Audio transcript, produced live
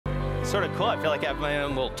sort of cool. I feel like I have my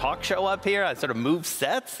own little talk show up here. I sort of move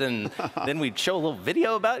sets, and then we show a little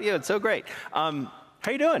video about you. It's so great. How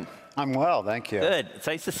you doing? I'm well, thank you. Good. It's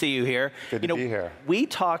nice to see you here. Good to be here. We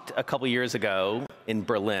talked a couple years ago in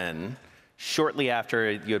Berlin, shortly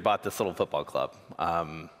after you had bought this little football club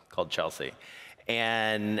called Chelsea.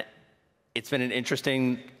 And it's been an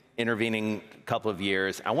interesting intervening couple of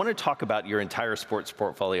years. I want to talk about your entire sports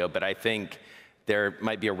portfolio, but I think there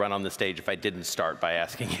might be a run on the stage if I didn't start by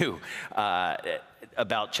asking you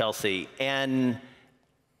about Chelsea. And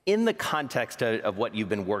in the context of what you've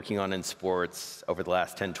been working on in sports over the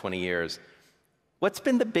last 10, 20 years, what's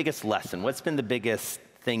been the biggest lesson? What's been the biggest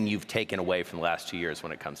thing you've taken away from the last 2 years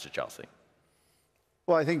when it comes to Chelsea?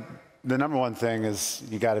 Well, I think the number one thing is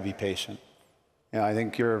you got to be patient. You know, I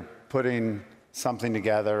think you're putting something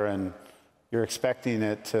together and you're expecting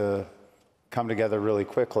it to come together really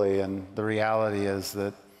quickly, and the reality is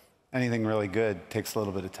that anything really good takes a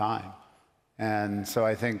little bit of time. And so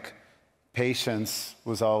I think patience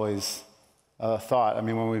was always a thought. I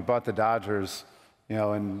mean, when we bought the Dodgers, you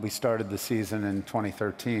know, and we started the season in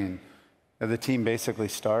 2013, the team basically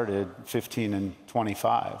started 15 and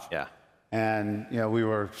 25. Yeah. And, you know, we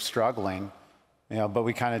were struggling, you know, but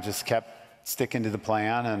we kind of just kept sticking to the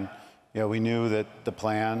plan, and you know, we knew that the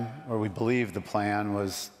plan, or we believed the plan,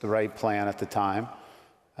 was the right plan at the time.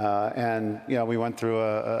 And, you know, we went through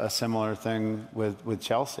a similar thing with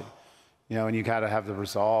Chelsea. You know, and you got to have the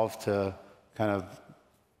resolve to kind of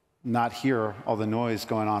not hear all the noise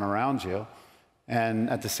going on around you, and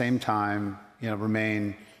at the same time, you know,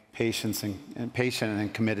 remain patient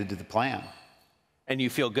and committed to the plan. And you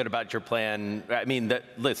feel good about your plan? I mean,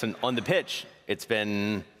 listen, on the pitch, it's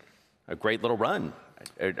been a great little run.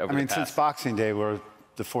 I mean, since Boxing Day, we're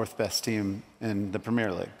the fourth best team in the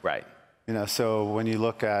Premier League. Right. You know, so when you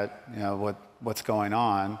look at, you know, what's going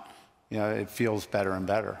on, you know, it feels better and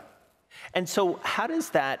better. And so how does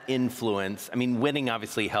that influence? I mean, winning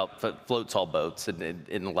obviously floats all boats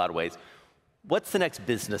in a lot of ways. What's the next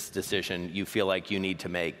business decision you feel like you need to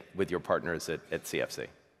make with your partners at CFC?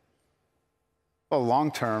 Well,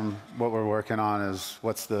 long term, what we're working on is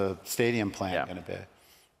what's the stadium plan going to be.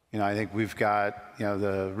 You know, I think we've got, you know,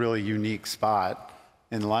 the really unique spot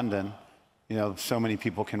in London. You know, so many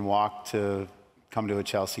people can walk to come to a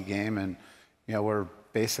Chelsea game, and, you know, we're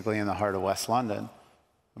basically in the heart of West London.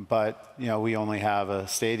 But, you know, we only have a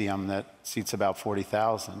stadium that seats about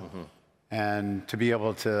 40,000. Mm-hmm. And to be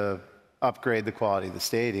able to upgrade the quality of the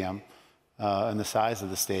stadium and the size of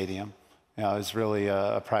the stadium, you know, is really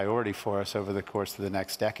a priority for us over the course of the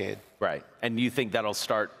next decade. Right. And you think that'll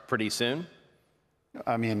start pretty soon?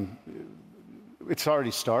 I mean, it's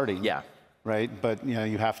already starting. Yeah. Right? But, you know,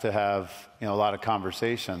 you have to have, you know, a lot of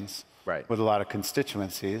conversations with a lot of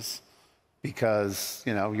constituencies, because,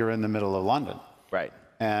 you know, you're in the middle of London. Right.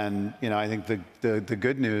 And, you know, I think the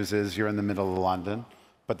good news is you're in the middle of London,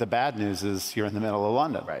 but the bad news is you're in the middle of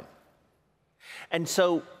London. Right. And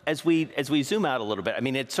so as we zoom out a little bit, I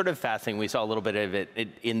mean, it's sort of fascinating. We saw a little bit of it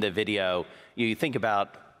in the video. You think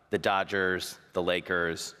about the Dodgers, the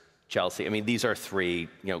Lakers, Chelsea. I mean, these are three,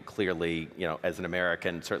 you know, clearly, you know, as an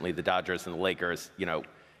American, certainly the Dodgers and the Lakers, you know,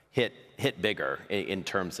 hit bigger in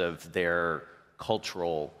terms of their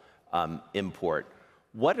cultural import.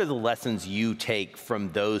 What are the lessons you take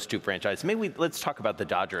from those two franchises? Maybe let's talk about the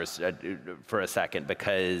Dodgers for a second,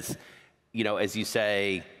 because, you know, as you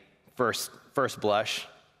say, first blush,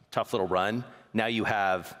 tough little run. Now you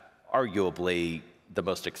have arguably the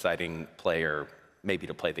most exciting player maybe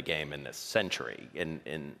to play the game in this century,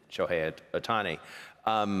 in Shohei Ohtani.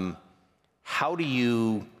 How do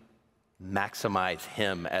you maximize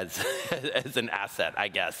him as an asset, I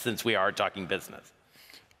guess, since we are talking business?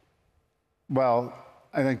 Well,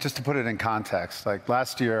 I think just to put it in context, like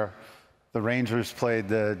last year, the Rangers played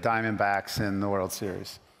the Diamondbacks in the World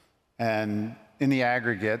Series. And in the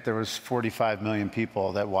aggregate, there was 45 million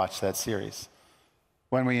people that watched that series.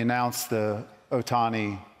 When we announced the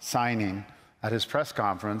Ohtani signing at his press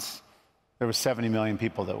conference, there was 70 million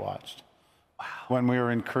people that watched. Wow. When we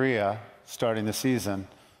were in Korea starting the season,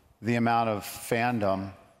 the amount of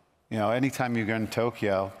fandom, you know, anytime you go in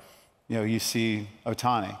Tokyo, you know, you see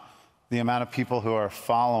Ohtani. The amount of people who are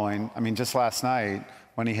following, I mean, just last night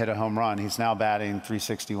when he hit a home run, he's now batting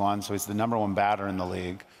 .361, so he's the #1 batter in the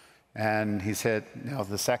league. And he's hit, you know,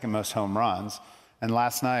 the second most home runs. And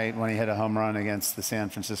last night when he hit a home run against the San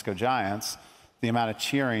Francisco Giants, the amount of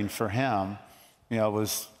cheering for him, you know,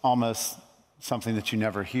 was almost something that you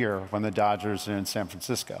never hear when the Dodgers are in San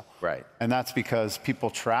Francisco. Right. And that's because people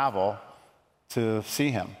travel to see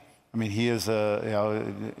him. I mean, he is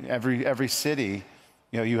every city,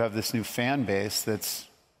 you know, you have this new fan base that's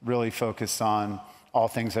really focused on all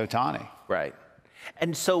things Ohtani. Right.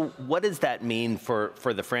 And so what does that mean for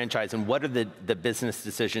the franchise, and what are the business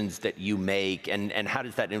decisions that you make, and how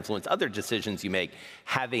does that influence other decisions you make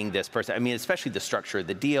having this person? I mean, especially the structure of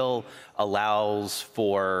the deal allows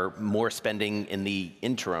for more spending in the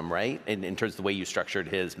interim, right? In terms of the way you structured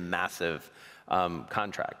his massive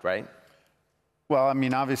contract, right? Well, I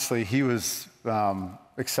mean, obviously he was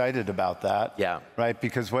excited about that, Yeah. right?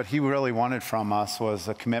 Because what he really wanted from us was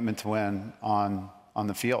a commitment to win on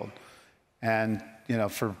the field. And, you know,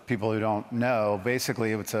 for people who don't know,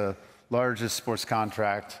 basically it's the largest sports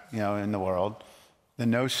contract, you know, in the world. The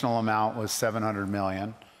notional amount was $700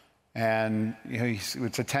 million. And, you know,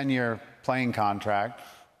 it's a 10-year playing contract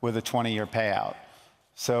with a 20-year payout.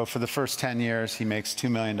 So for the first 10 years, he makes $2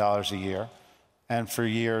 million a year. And for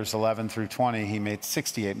years 11 through 20, he made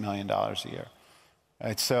 $68 million a year.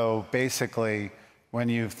 Right? So basically, when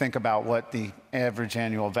you think about what the average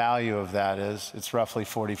annual value of that is, it's roughly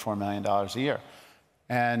 $44 million a year.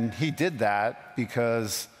 And he did that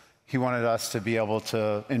because he wanted us to be able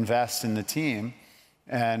to invest in the team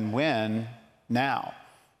and win now.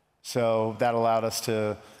 So that allowed us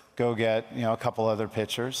to go get, you know, a couple other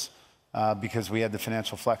pitchers because we had the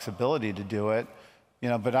financial flexibility to do it. You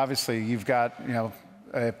know, but obviously you've got, you know,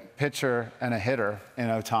 a pitcher and a hitter in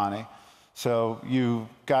Ohtani. So you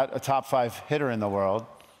got a top 5 hitter in the world,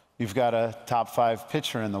 you've got a top 5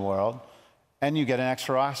 pitcher in the world, and you get an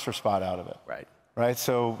extra roster spot out of it. Right. Right.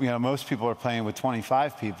 So, you know, most people are playing with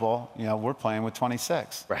 25 people. You know, we're playing with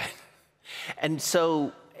 26. Right. And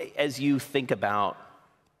so as you think about,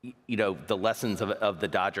 you know, the lessons of the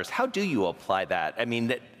Dodgers, how do you apply that? I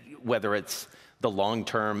mean, whether it's the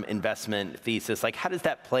long-term investment thesis, like how does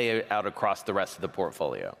that play out across the rest of the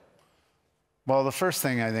portfolio? Well, the first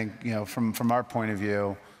thing I think, you know, from our point of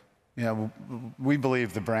view, you know, we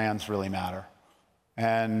believe the brands really matter.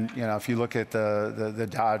 And, you know, if you look at the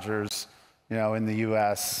Dodgers, you know, in the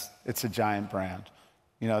U.S., it's a giant brand.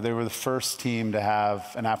 You know, they were the first team to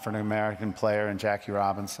have an African-American player in Jackie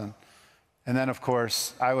Robinson. And then, of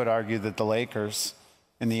course, I would argue that the Lakers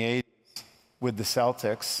in the 80s with the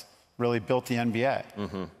Celtics really built the NBA.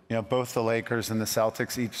 Mm-hmm. You know, both the Lakers and the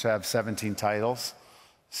Celtics each have 17 titles.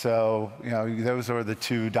 So, you know, those are the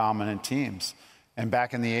two dominant teams. And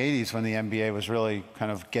back in the 80s when the NBA was really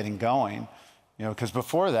kind of getting going, you know, because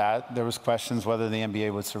before that, there was questions whether the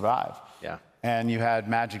NBA would survive. Yeah. And you had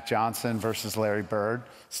Magic Johnson versus Larry Bird,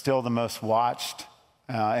 still the most watched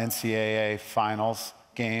NCAA finals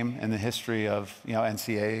game in the history of, you know,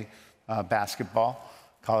 NCAA basketball,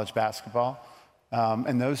 college basketball.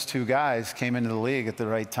 And those two guys came into the league at the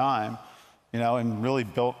right time, you know, and really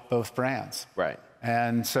built both brands. Right.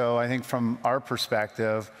 And so I think from our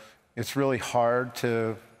perspective, it's really hard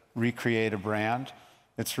to recreate a brand.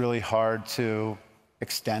 It's really hard to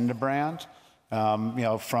extend a brand, you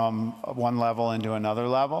know, from one level into another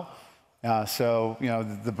level. So, you know,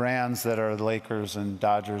 the brands that are the Lakers and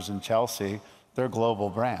Dodgers and Chelsea, they're global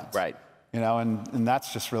brands. Right. You know, and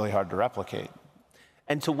that's just really hard to replicate.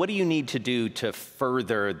 And so what do you need to do to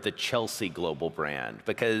further the Chelsea global brand?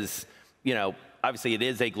 Because, you know, obviously it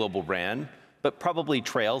is a global brand, but probably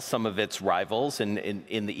trails some of its rivals in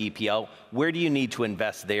the EPL. Where do you need to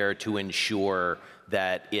invest there to ensure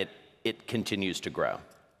that it continues to grow?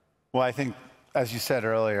 Well, I think, as you said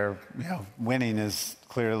earlier, you know, winning is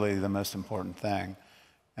clearly the most important thing.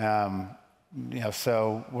 You know,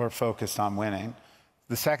 so we're focused on winning.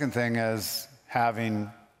 The second thing is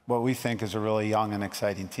having what we think is a really young and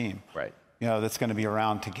exciting team. Right. You know, that's going to be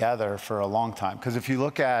around together for a long time. Because if you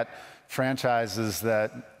look at franchises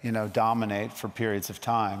that, you know, dominate for periods of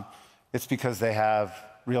time, it's because they have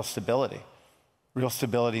real stability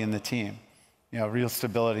in the team, you know, real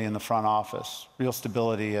stability in the front office, real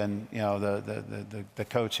stability in, you know, the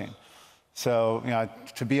coaching. So, you know,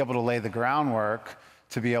 to be able to lay the groundwork,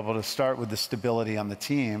 to be able to start with the stability on the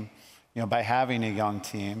team, you know, by having a young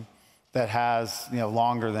team that has, you know,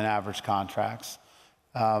 longer than average contracts.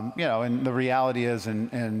 You know, and the reality is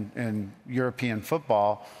in European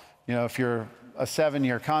football, you know, if you're a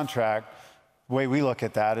 7-year contract, the way we look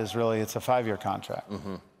at that is really it's a 5-year contract,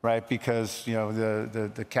 mm-hmm. right? Because, you know,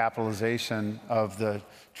 the capitalization of the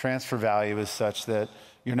transfer value is such that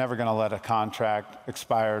you're never going to let a contract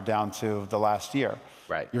expire down to the last year.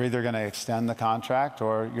 Right. You're either going to extend the contract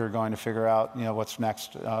or you're going to figure out, you know, what's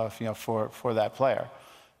next, you know, for that player.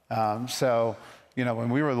 So, you know, when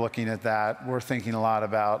we were looking at that, we're thinking a lot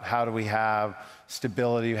about how do we have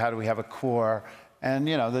stability, how do we have a core, and,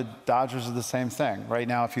 you know, the Dodgers are the same thing. Right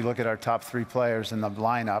now, if you look at our top 3 players in the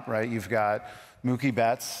lineup, right, you've got Mookie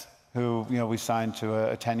Betts, who, you know, we signed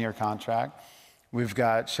to a 10-year contract. We've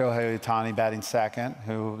got Shohei Ohtani batting second,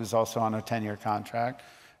 who is also on a 10-year contract.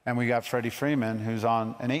 And we got Freddie Freeman, who's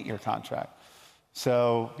on an 8-year contract.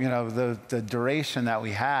 So, you know, the duration that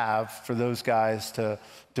we have for those guys to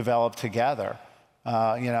develop together,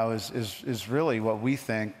 you know, is really what we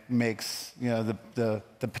think makes, you know, the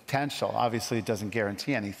potential. Obviously, it doesn't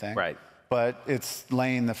guarantee anything. Right. But it's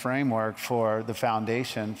laying the framework for the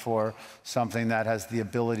foundation for something that has the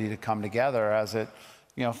ability to come together as it,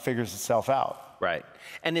 you know, figures itself out. Right.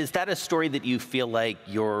 And is that a story that you feel like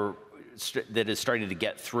that is starting to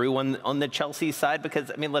get through on the Chelsea side? Because,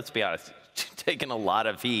 I mean, let's be honest, taking a lot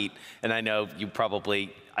of heat, and I know you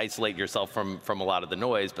probably isolate yourself from a lot of the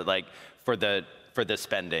noise, but like for the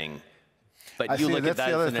spending. But you look at that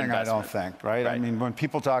as an investment. That's the other thing I don't think, right? I mean, when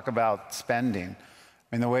people talk about spending,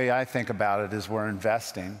 I mean, the way I think about it is we're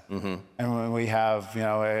investing, and when we have, you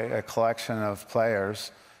know, a collection of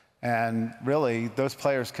players, and really those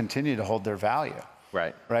players continue to hold their value.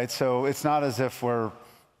 Right. Right. So it's not as if we're,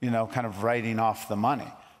 you know, kind of writing off the money,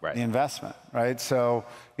 the investment, right? So,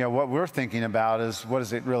 you know, what we're thinking about is what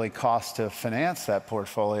does it really cost to finance that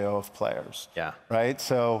portfolio of players? Yeah. Right.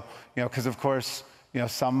 So, you know, because of course, you know,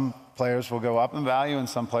 some players will go up in value and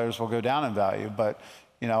some players will go down in value, but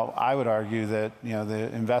you know, I would argue that, you know,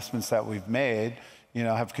 the investments that we've made, you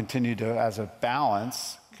know, have continued to, as a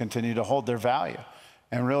balance, continue to hold their value.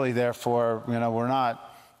 And really, therefore, you know, we're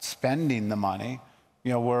not spending the money,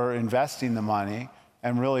 you know, we're investing the money,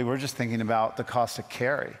 and really we're just thinking about the cost to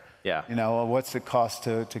carry. Yeah. You know, what's it cost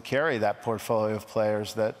to carry that portfolio of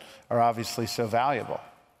players that are obviously so valuable?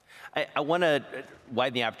 I want to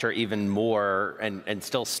widen the aperture even more and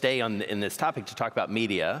still stay in this topic to talk about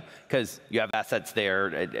media, because you have assets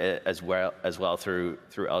there as well through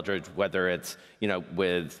Eldridge, whether it's, you know,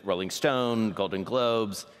 with Rolling Stone, Golden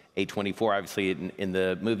Globes, A24, obviously in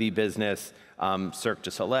the movie business, Cirque du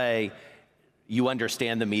Soleil. You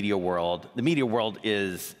understand the media world. The media world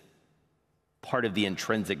is part of the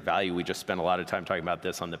intrinsic value. We just spent a lot of time talking about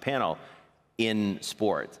this on the panel in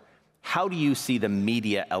sports. How do you see the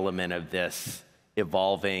media element of this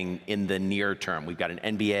evolving in the near term? We've got an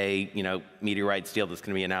NBA, you know, media rights deal that's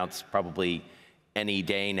going to be announced probably any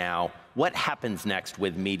day now. What happens next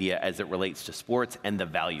with media as it relates to sports and the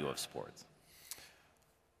value of sports?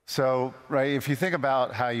 So, right, if you think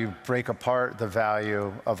about how you break apart the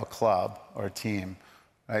value of a club or a team,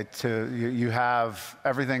 right, you have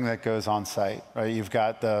everything that goes on site, right? You've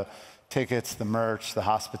got the tickets, the merch, the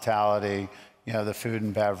hospitality, you know, the food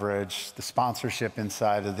and beverage, the sponsorship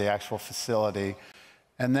inside of the actual facility.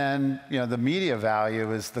 And then, you know, the media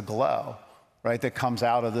value is the glow, right, that comes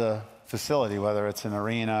out of the facility, whether it's an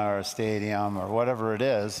arena or a stadium or whatever it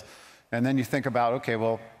is. And then you think about, okay,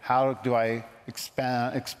 well, how do I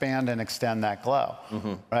expand and extend that glow,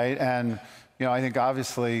 right? And, you know, I think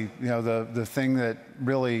obviously, you know, the thing that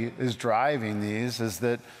really is driving these is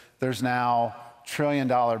that there's now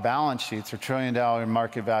trillion-dollar balance sheets or trillion-dollar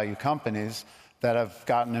market value companies that have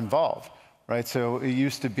gotten involved, right? So it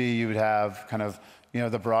used to be you would have kind of, you know,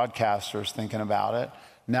 the broadcasters thinking about it.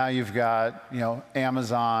 Now you've got, you know,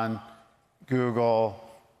 Amazon, Google,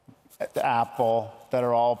 Apple that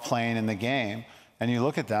are all playing in the game. And you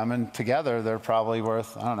look at them, and together they're probably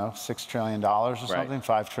worth, I don't know, $6 trillion or something,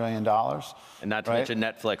 $5 trillion. And not to mention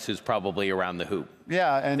Netflix, who's probably around the hoop.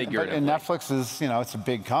 Yeah, and Netflix is, you know, it's a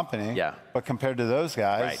big company. Yeah. But compared to those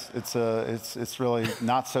guys, it's really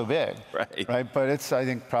not so big. Right. But it's, I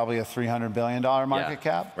think, probably a $300 billion market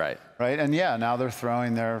cap. Right. And yeah, now they're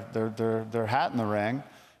throwing their hat in the ring,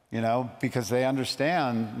 you know, because they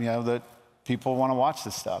understand, you know, that people want to watch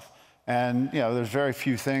this stuff. And, you know, there's very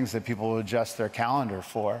few things that people will adjust their calendar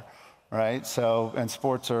for, right? So, and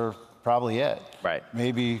sports are probably it. Right.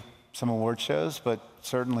 Maybe some award shows, but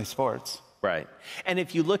certainly sports. Right. And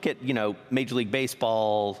if you look at, you know, Major League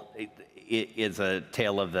Baseball, it is a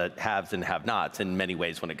tale of the haves and have-nots in many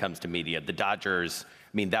ways when it comes to media. The Dodgers,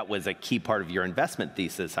 I mean, that was a key part of your investment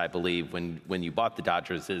thesis, I believe, when you bought the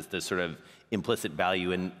Dodgers, is the sort of implicit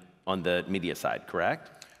value on the media side,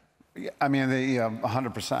 correct? I mean,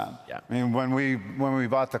 100%. Yeah. I mean, when we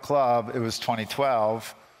bought the club, it was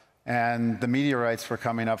 2012, and the media rights were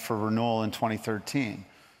coming up for renewal in 2013,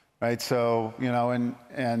 right? So, you know,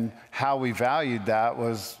 and how we valued that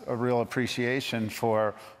was a real appreciation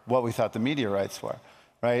for what we thought the media rights were,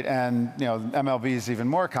 right? And, you know, MLB is even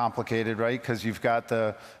more complicated, right? Because you've got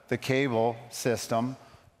the cable system.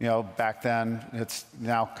 You know, back then, it's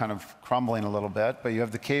now kind of crumbling a little bit, but you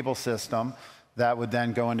have the cable system that would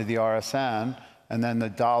then go into the RSN, and then the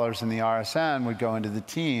dollars in the RSN would go into the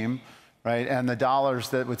team, right? And the dollars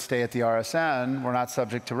that would stay at the RSN were not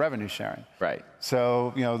subject to revenue sharing. Right.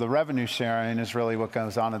 So, the revenue sharing is really what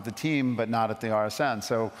goes on at the team, but not at the RSN.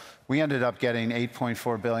 So we ended up getting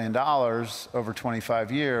 $8.4 billion over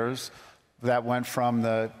 25 years. That went from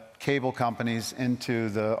the cable companies into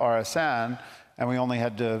the RSN, and we only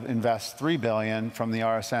had to invest $3 billion from the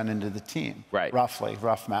RSN into the team. Right. Roughly,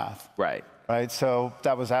 rough math. Right. Right. So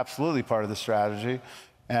that was absolutely part of the strategy.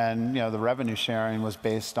 And the revenue sharing was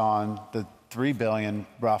based on the $3 billion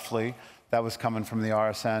roughly that was coming from the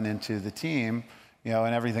RSN into the team,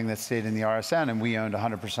 and everything that stayed in the RSN, and we owned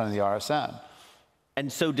 100% of the RSN.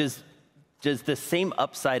 And so does the same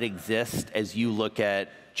upside exist as you look at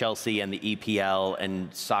Chelsea and the EPL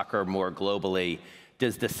and soccer more globally?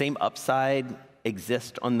 Does the same upside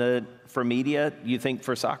exist for media, you think,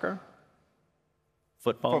 for soccer?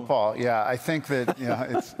 Football, yeah. I think that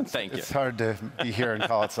it's hard to be here and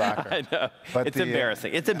call it soccer. I know. But it's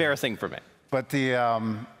embarrassing. It's embarrassing for me. But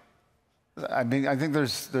I think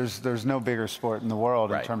there's no bigger sport in the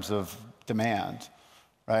world in terms of demand,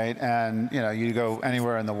 right? And you go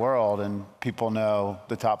anywhere in the world and people know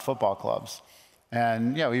the top football clubs,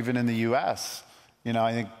 and even in the U.S.,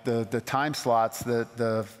 I think the time slots that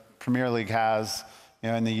the Premier League has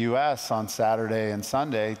in the U.S. on Saturday and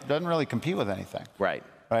Sunday doesn't really compete with anything. Right.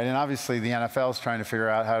 Right. And obviously the NFL is trying to figure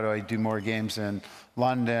out how do I do more games in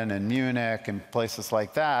London and Munich and places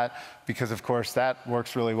like that, because of course that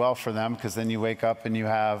works really well for them, because then you wake up and you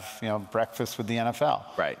have breakfast with the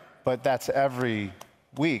NFL. Right. But that's every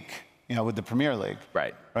week with the Premier League.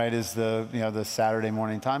 Right. Right, is the Saturday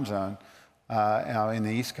morning time zone in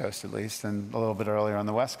the East Coast at least, and a little bit earlier on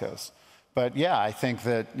the West Coast. But yeah, I think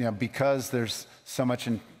that because there's so much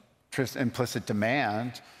implicit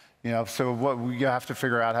demand, so what you have to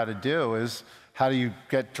figure out how to do is how do you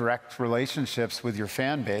get direct relationships with your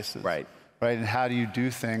fan bases, right? Right, and how do you do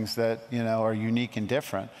things that are unique and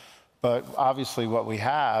different? But obviously, what we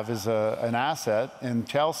have is an asset in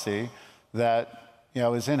Chelsea that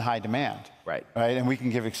is in high demand, right? Right, and we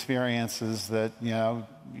can give experiences that you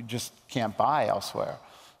just can't buy elsewhere.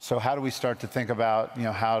 So how do we start to think about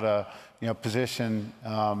how to position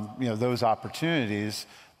those opportunities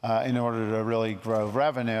in order to really grow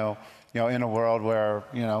revenue in a world where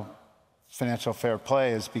financial fair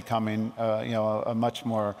play is becoming a much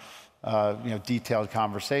more detailed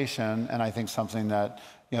conversation, and I think something that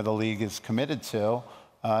the league is committed to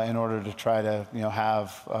in order to try to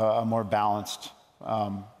have a more balanced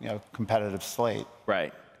competitive slate.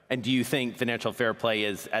 Right. And do you think financial fair play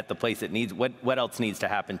is at the place it needs? What else needs to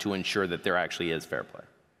happen to ensure that there actually is fair play?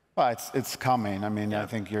 Well, it's coming. I mean, I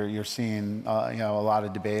think you're seeing a lot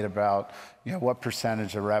of debate about what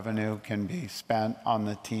percentage of revenue can be spent on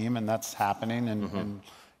the team, and that's happening, and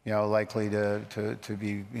likely to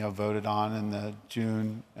be voted on in the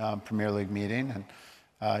June Premier League meeting and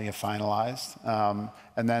finalized.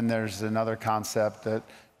 And then there's another concept that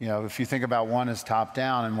if you think about one is top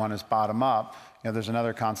down and one is bottom up, there's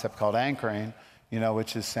another concept called anchoring,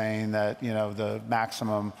 which is saying that the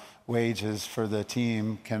maximum wages for the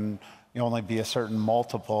team can only be a certain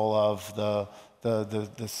multiple of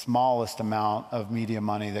the smallest amount of media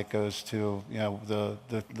money that goes to the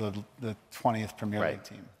 20th Premier League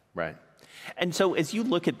team. Right. And so as you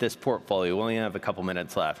look at this portfolio, we only have a couple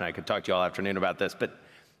minutes left, and I could talk to you all afternoon about this, but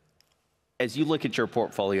as you look at your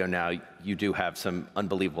portfolio now, you do have some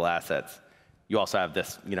unbelievable assets. You also have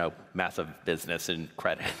this, massive business and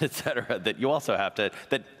credit, et cetera, that you also have to,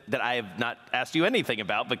 that I have not asked you anything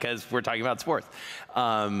about because we're talking about sports,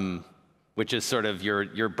 which is sort of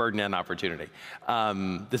your burden and opportunity.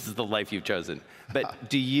 This is the life you've chosen. But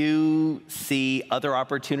do you see other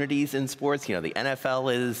opportunities in sports? The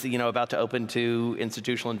NFL is, about to open to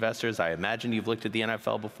institutional investors. I imagine you've looked at the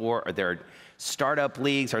NFL before. Are there startup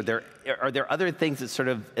leagues? Are there other things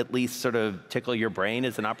that at least tickle your brain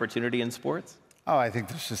as an opportunity in sports? Oh, I think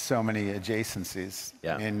there's just so many adjacencies.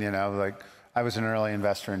 Yeah. I mean, I was an early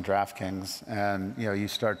investor in DraftKings, and you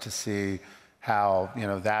start to see how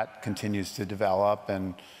that continues to develop,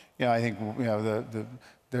 and I think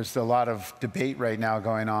there's a lot of debate right now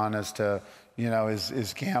going on as to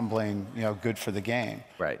is gambling good for the game,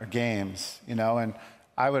 right, or games, and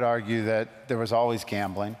I would argue that there was always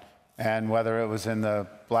gambling. And whether it was in the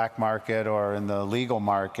black market or in the legal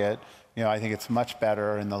market, I think it's much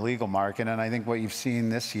better in the legal market. And I think what you've seen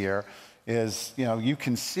this year is, you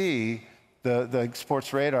can see the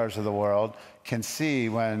sports radars of the world can see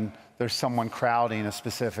when there's someone crowding a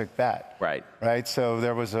specific bet. Right. Right. So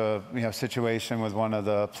there was a situation with one of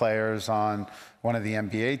the players on one of the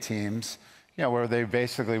NBA teams, where they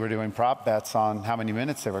basically were doing prop bets on how many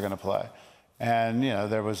minutes they were going to play. And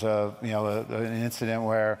there was an incident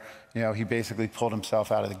where he basically pulled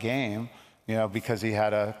himself out of the game, because he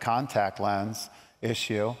had a contact lens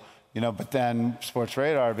issue. But then Sports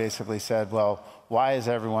Radar basically said, well, why is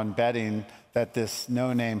everyone betting that this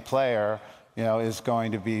no-name player, is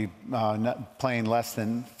going to be playing less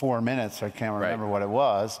than 4 minutes? I can't remember what it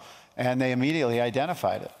was. And they immediately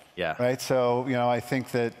identified it. Yeah. Right. So, I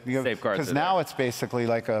think that, because now it's basically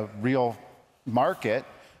like a real market,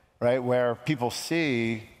 right, where people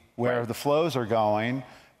see where the flows are going.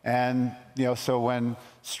 And, so when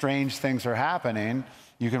strange things are happening,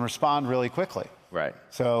 you can respond really quickly. Right.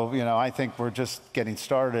 So, I think we're just getting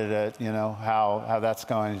started at, how that's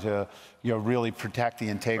going to, really protect the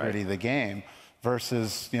integrity of the game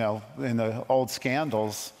versus, in the old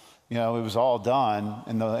scandals, it was all done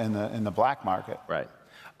in the black market. Right.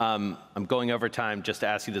 I'm going over time just to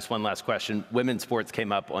ask you this one last question. Women's sports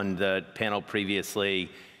came up on the panel previously.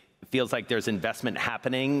 It feels like there's investment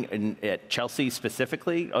happening at Chelsea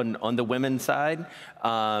specifically on the women's side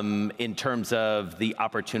in terms of the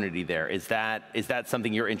opportunity there. Is that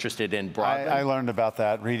something you're interested in broadly? I learned about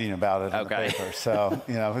that reading about it in the paper. So,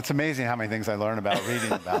 it's amazing how many things I learn about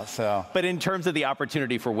reading about. So. But in terms of the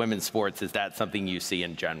opportunity for women's sports, is that something you see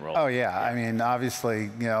in general? Oh, yeah. I mean, obviously,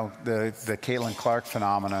 the Caitlin Clark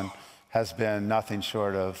phenomenon has been nothing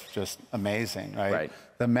short of just amazing, right?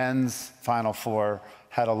 The men's Final Four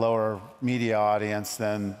had a lower media audience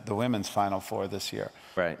than the women's Final Four this year.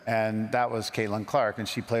 Right. And that was Caitlin Clark, and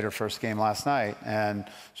she played her first game last night and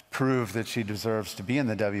proved that she deserves to be in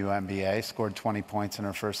the WNBA, scored 20 points in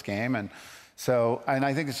her first game. And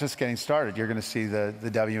I think it's just getting started. You're gonna see the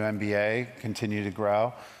WNBA continue to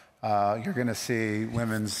grow. You're gonna see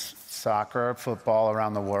women's soccer, football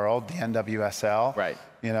around the world, the NWSL. Right.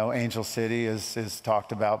 Angel City is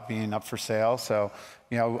talked about being up for sale. So,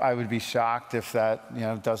 I would be shocked if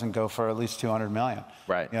that, doesn't go for at least $200 million.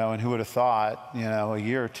 Right. And who would have thought, a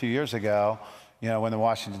year or 2 years ago, when the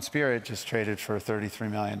Washington Spirit just traded for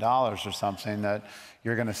 $33 million or something, that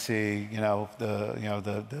you're going to see,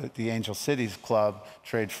 the Angel Cities club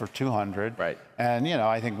trade for 200. Right. And,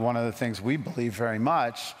 I think one of the things we believe very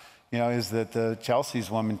much, is that the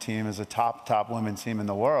Chelsea's women team is a top women's team in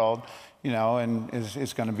the world, and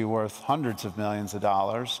is going to be worth hundreds of millions of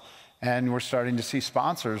dollars. And we're starting to see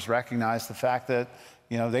sponsors recognize the fact that,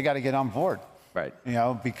 they got to get on board. Right.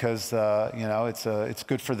 Because, it's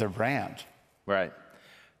good for their brand. Right.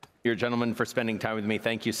 You're a gentleman for spending time with me.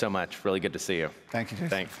 Thank you so much. Really good to see you. Thank you, Jason.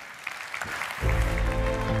 Thanks.